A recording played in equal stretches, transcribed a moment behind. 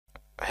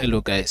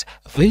Hello guys,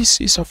 this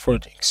is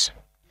Afronics.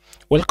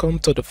 Welcome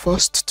to the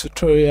first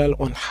tutorial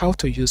on how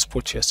to use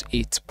Proteus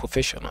 8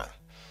 Professional.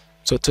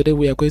 So today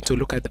we are going to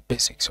look at the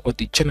basics or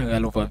the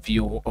general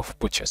overview of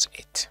Proteus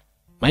 8.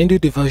 Mind you,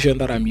 the version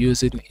that I'm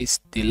using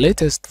is the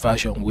latest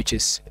version, which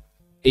is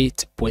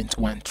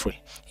 8.13.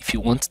 If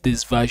you want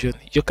this version,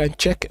 you can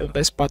check in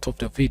this part of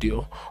the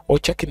video or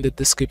check in the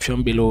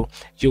description below.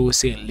 You will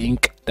see a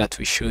link that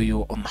will show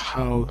you on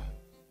how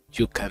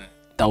you can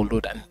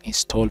download and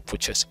install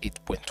Proteus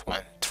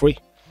 8.13.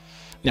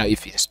 Now,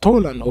 if you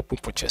install and open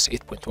Proteus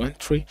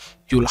 8.13,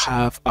 you'll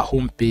have a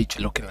home page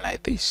looking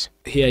like this.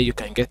 Here you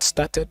can get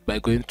started by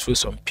going through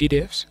some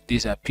PDFs.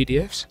 These are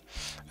PDFs,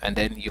 and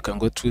then you can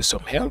go through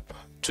some help.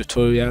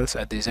 Tutorials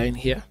are designed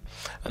here,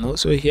 and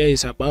also here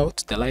is about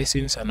the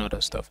license and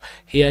other stuff.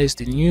 Here is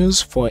the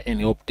news for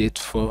any update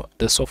for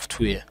the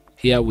software.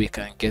 Here we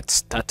can get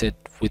started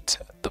with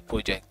the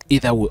project.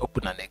 Either we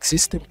open an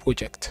existing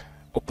project,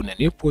 open a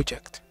new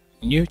project,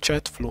 new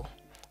chat flow,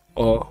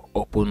 or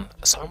open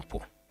a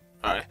sample.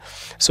 All right,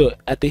 so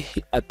at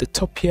the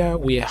top here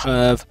we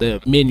have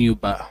the menu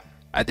bar.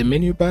 At the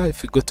menu bar,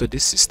 if you go to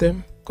this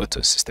system, go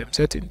to system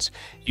settings,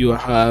 you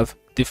have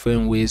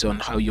different ways on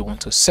how you want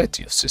to set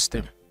your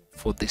system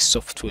for this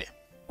software,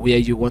 where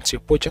you want your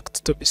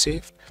project to be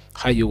saved,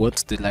 how you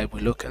want the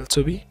library local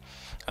to be,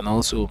 and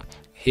also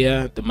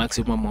here the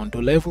maximum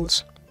undo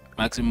levels,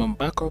 maximum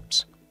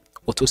backups,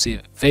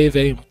 autosave.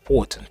 Very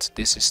important.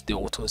 This is the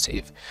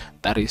autosave.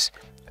 That is,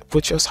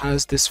 Proteus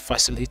has this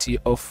facility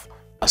of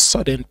a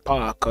sudden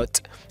power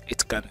cut,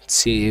 it can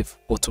save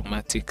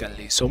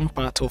automatically some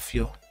part of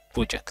your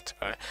project.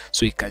 Right?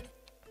 So you can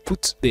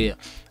put the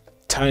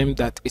time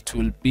that it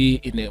will be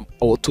in an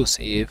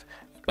autosave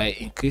by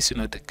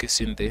increasing or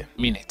decreasing the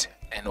minute.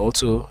 And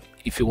also,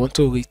 if you want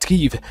to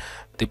retrieve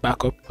the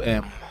backup,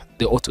 the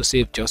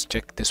autosave, just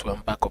check this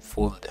one, backup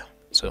folder.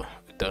 So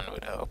done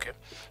with that. Okay,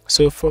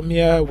 so from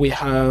here we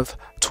have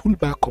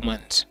toolbar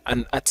commands,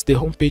 and at the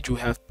home page we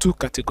have two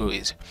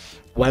categories.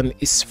 One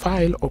is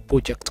file or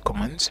project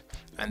commands,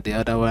 and the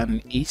other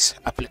one is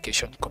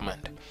application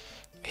command.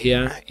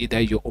 Here, either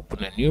you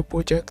open a new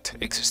project,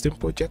 existing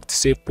project,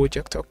 save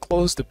project, or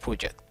close the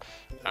project.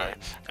 All right,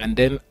 and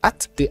then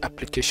at the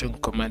application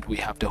command we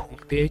have the home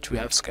page, we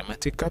have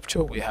schematic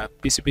capture, we have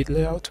PCB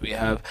layout, we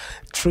have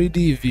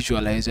 3D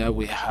visualizer,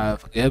 we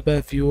have Gerber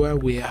viewer,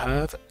 we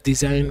have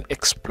design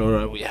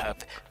explorer, we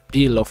have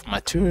bill of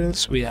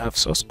materials, we have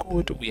source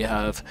code, we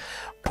have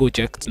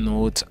project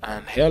notes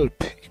and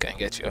help. You can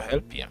get your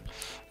help here.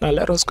 Now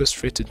let us go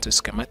straight into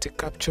schematic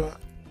capture.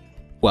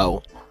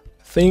 Wow,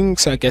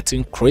 things are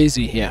getting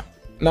crazy here.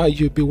 Now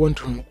you'll be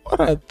wondering, what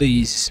are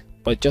these?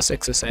 But just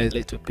exercise a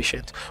little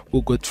patience.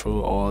 We'll go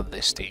through all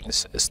these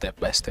things step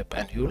by step,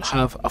 and you'll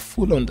have a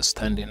full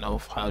understanding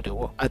of how they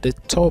work. At the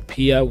top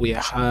here we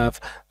have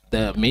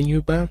the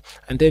menu bar,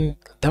 and then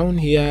down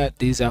here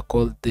these are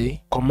called the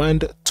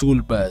command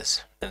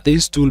toolbars. And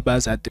these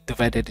toolbars are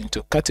divided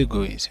into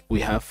categories.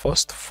 We have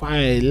first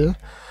file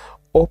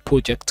or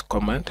project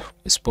command,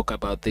 we spoke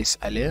about this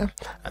earlier,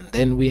 and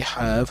then we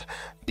have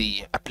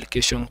the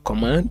application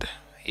command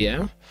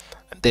here.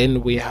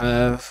 Then we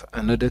have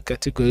another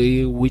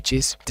category, which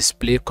is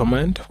display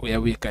command,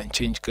 where we can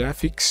change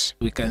graphics.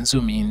 We can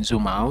zoom in,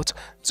 zoom out,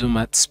 zoom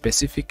at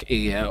specific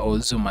area, or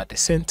zoom at the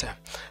center.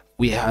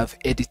 We have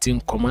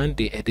editing command,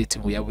 the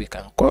editing where we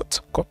can cut,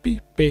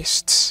 copy,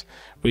 paste,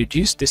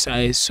 reduce the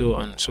size, so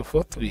on and so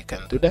forth. We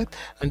can do that.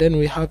 And then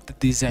we have the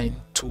design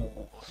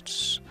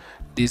tools.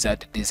 These are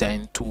the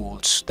design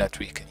tools that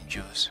we can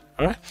use.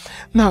 All right,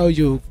 now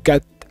you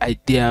got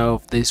idea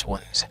of these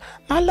ones.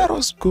 Now let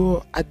us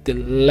go at the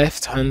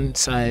left hand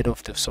side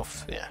of the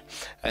software.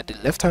 At the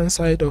left hand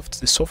side of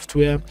the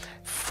software,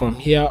 from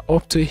here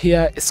up to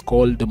here, is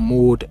called the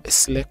mode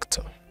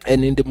selector.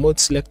 And in the mode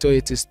selector,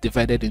 it is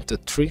divided into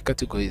three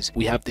categories.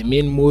 We have the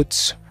main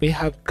modes, we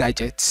have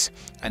gadgets,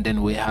 and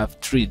then we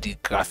have 3D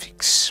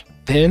graphics.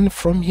 Then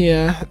from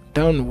here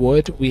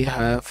downward, we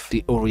have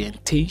the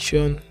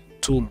orientation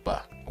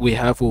toolbar. We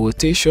have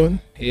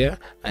rotation here,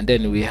 and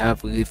then we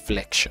have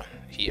reflection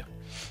here.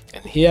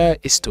 And here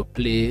is to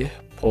play,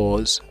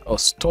 pause, or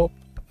stop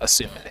a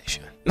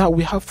simulation. Now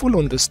we have full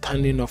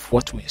understanding of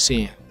what we're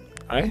seeing.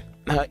 Right?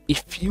 Now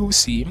if you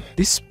see,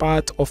 this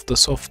part of the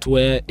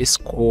software is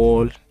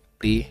called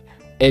the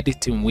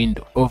editing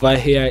window. Over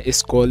here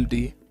is called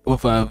the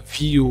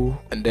overview,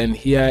 and then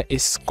here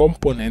is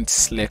component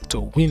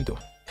selector window.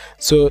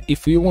 So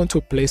if we want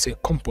to place a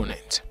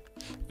component,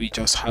 we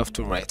just have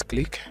to right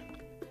click,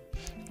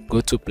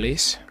 go to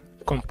place,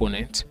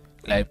 component,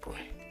 library.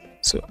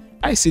 So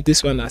I see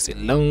this one as a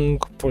long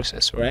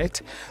process,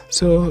 right?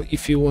 So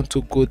if you want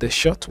to go the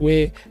short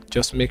way,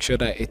 just make sure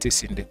that it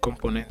is in the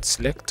component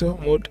selector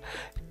mode.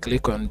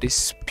 Click on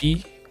this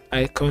P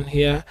icon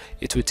here,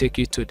 it will take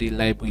you to the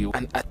library,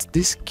 and at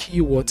this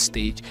keyword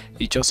stage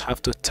you just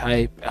have to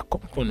type a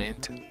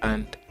component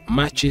and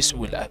matches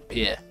will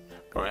appear.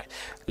 All right,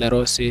 let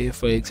us say,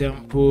 for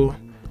example,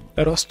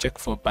 let us check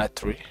for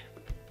battery.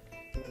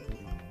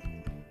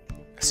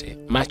 see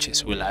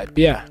matches will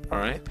appear. All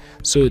right,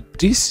 so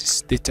this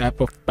is the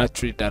type of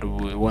battery that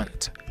we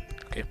want.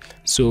 Okay,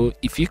 so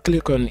if you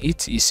click on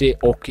it, you say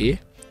okay,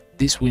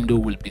 this window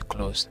will be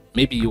closed.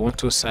 Maybe you want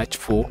to search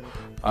for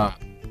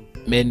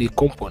many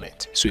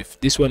components, so if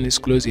this one is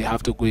closed, you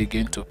have to go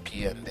again to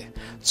P and there.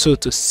 So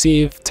to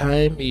save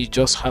time, you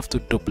just have to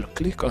double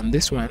click on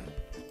this one.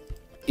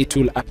 It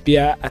will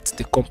appear at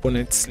the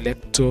component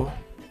selector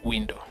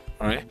window.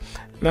 All right,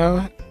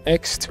 now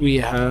next we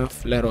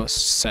have, let us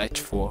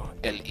search for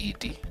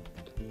LED.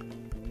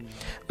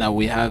 Now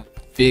we have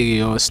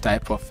various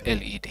type of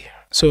LED,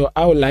 so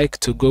I would like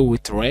to go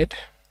with red.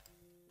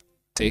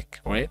 Take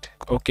red.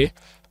 Okay,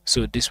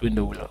 so this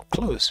window will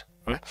close.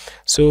 Right,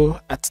 so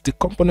at the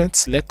component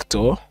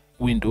selector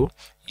window,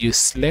 you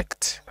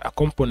select a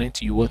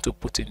component you want to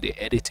put in the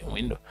editing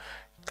window,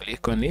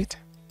 click on it,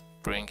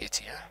 bring it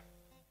here,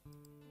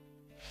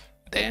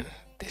 then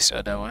this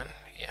other one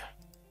here.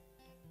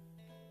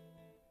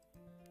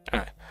 All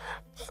right,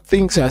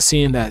 things are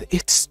saying that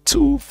it's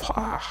too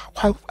far.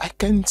 I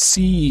can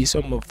see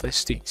some of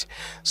these things,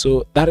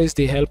 so that is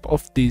the help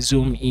of the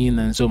zoom in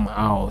and zoom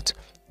out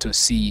to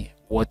see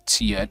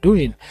what you are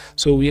doing.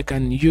 So we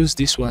can use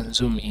this one,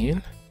 zoom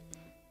in,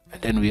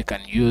 and then we can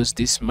use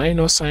this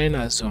minus sign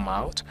as zoom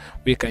out.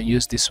 We can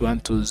use this one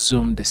to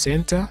zoom the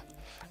center,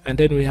 and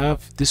then we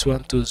have this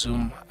one to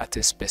zoom at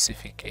a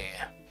specific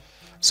area.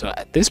 So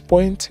at this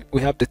point,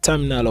 we have the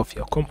terminal of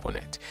your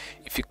component.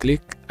 If you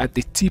click at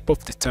the tip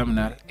of the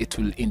terminal, it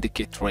will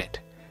indicate red.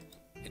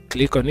 You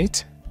click on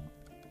it,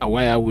 a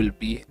wire will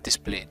be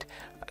displayed.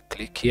 I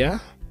click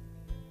here,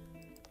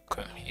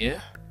 come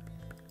here,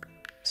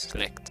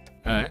 select.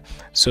 All right,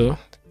 so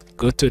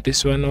go to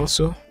this one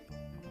also,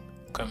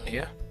 come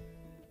here.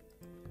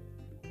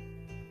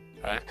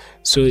 All right,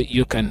 so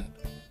you can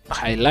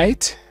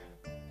highlight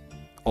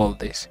all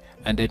this,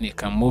 and then you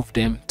can move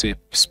them to a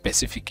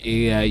specific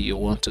area you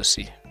want to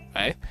see.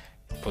 Right,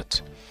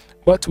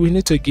 but we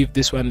need to give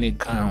this one a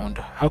ground.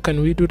 How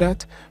can we do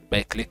that?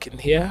 By clicking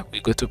here, we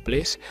go to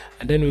place,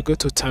 and then we go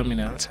to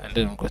terminals, and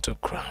then we go to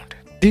ground.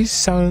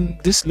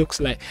 This looks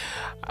like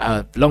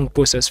a long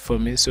process for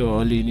me, so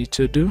all you need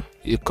to do,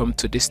 you come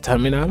to this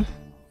terminal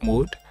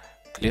mode,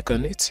 click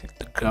on it,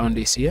 the ground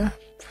is here,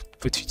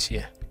 put it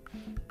here,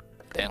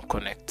 then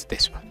connect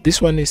this one.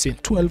 This one is in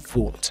 12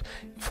 volts.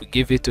 If we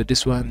give it to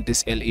this one,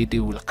 this LED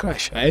will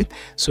crash, right?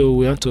 So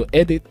we want to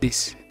edit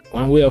this.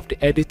 One way of the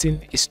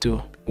editing is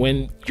to,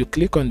 when you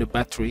click on the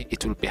battery,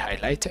 it will be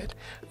highlighted.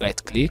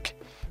 Right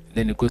click,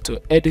 then you go to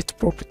edit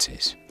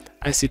properties.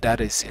 I see that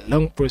is a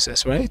long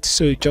process, right?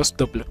 So you just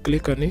double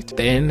click on it,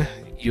 then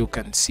you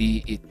can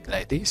see it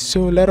like this.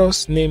 So let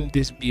us name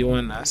this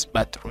B1 as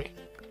battery,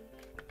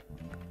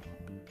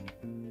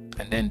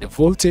 and then the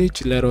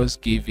voltage, let us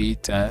give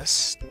it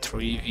as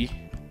 3V.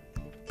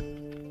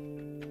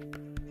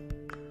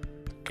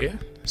 Okay,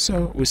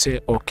 so we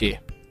say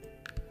okay.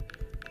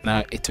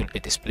 Now it will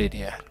be displayed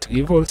here,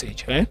 3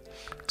 voltage, right?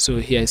 So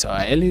here is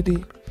our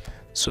LED.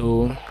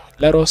 So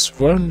let us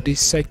run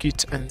this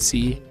circuit and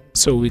see.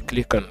 So we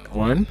click on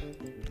run,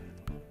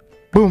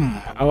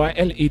 boom, our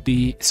LED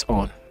is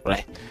on.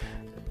 Right,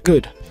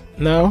 good.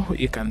 Now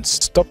you can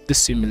stop the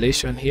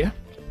simulation here.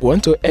 We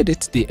want to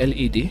edit the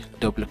LED,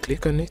 double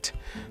click on it.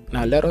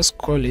 Now let us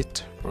call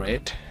it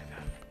red,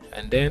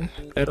 and then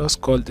let us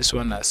call this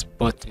one as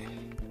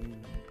button.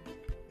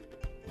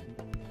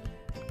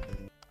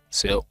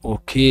 So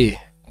okay,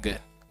 good.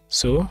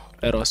 So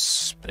let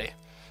us play.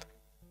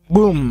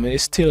 Boom,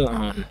 it's still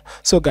on.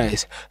 So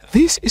guys,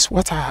 this is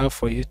what I have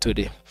for you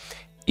today.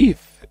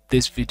 If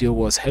this video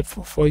was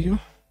helpful for you,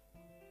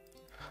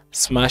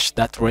 smash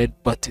that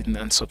red button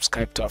and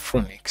subscribe to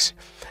Afronics,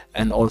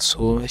 and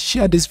also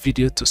share this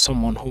video to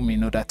someone whom you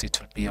know that it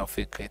will be of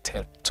a great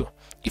help too.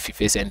 If you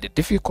face any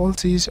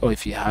difficulties or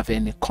if you have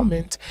any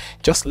comment,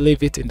 just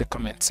leave it in the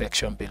comment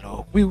section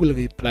below. We will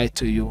reply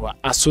to you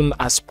as soon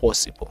as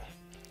possible.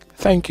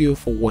 Thank you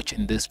for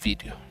watching this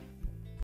video.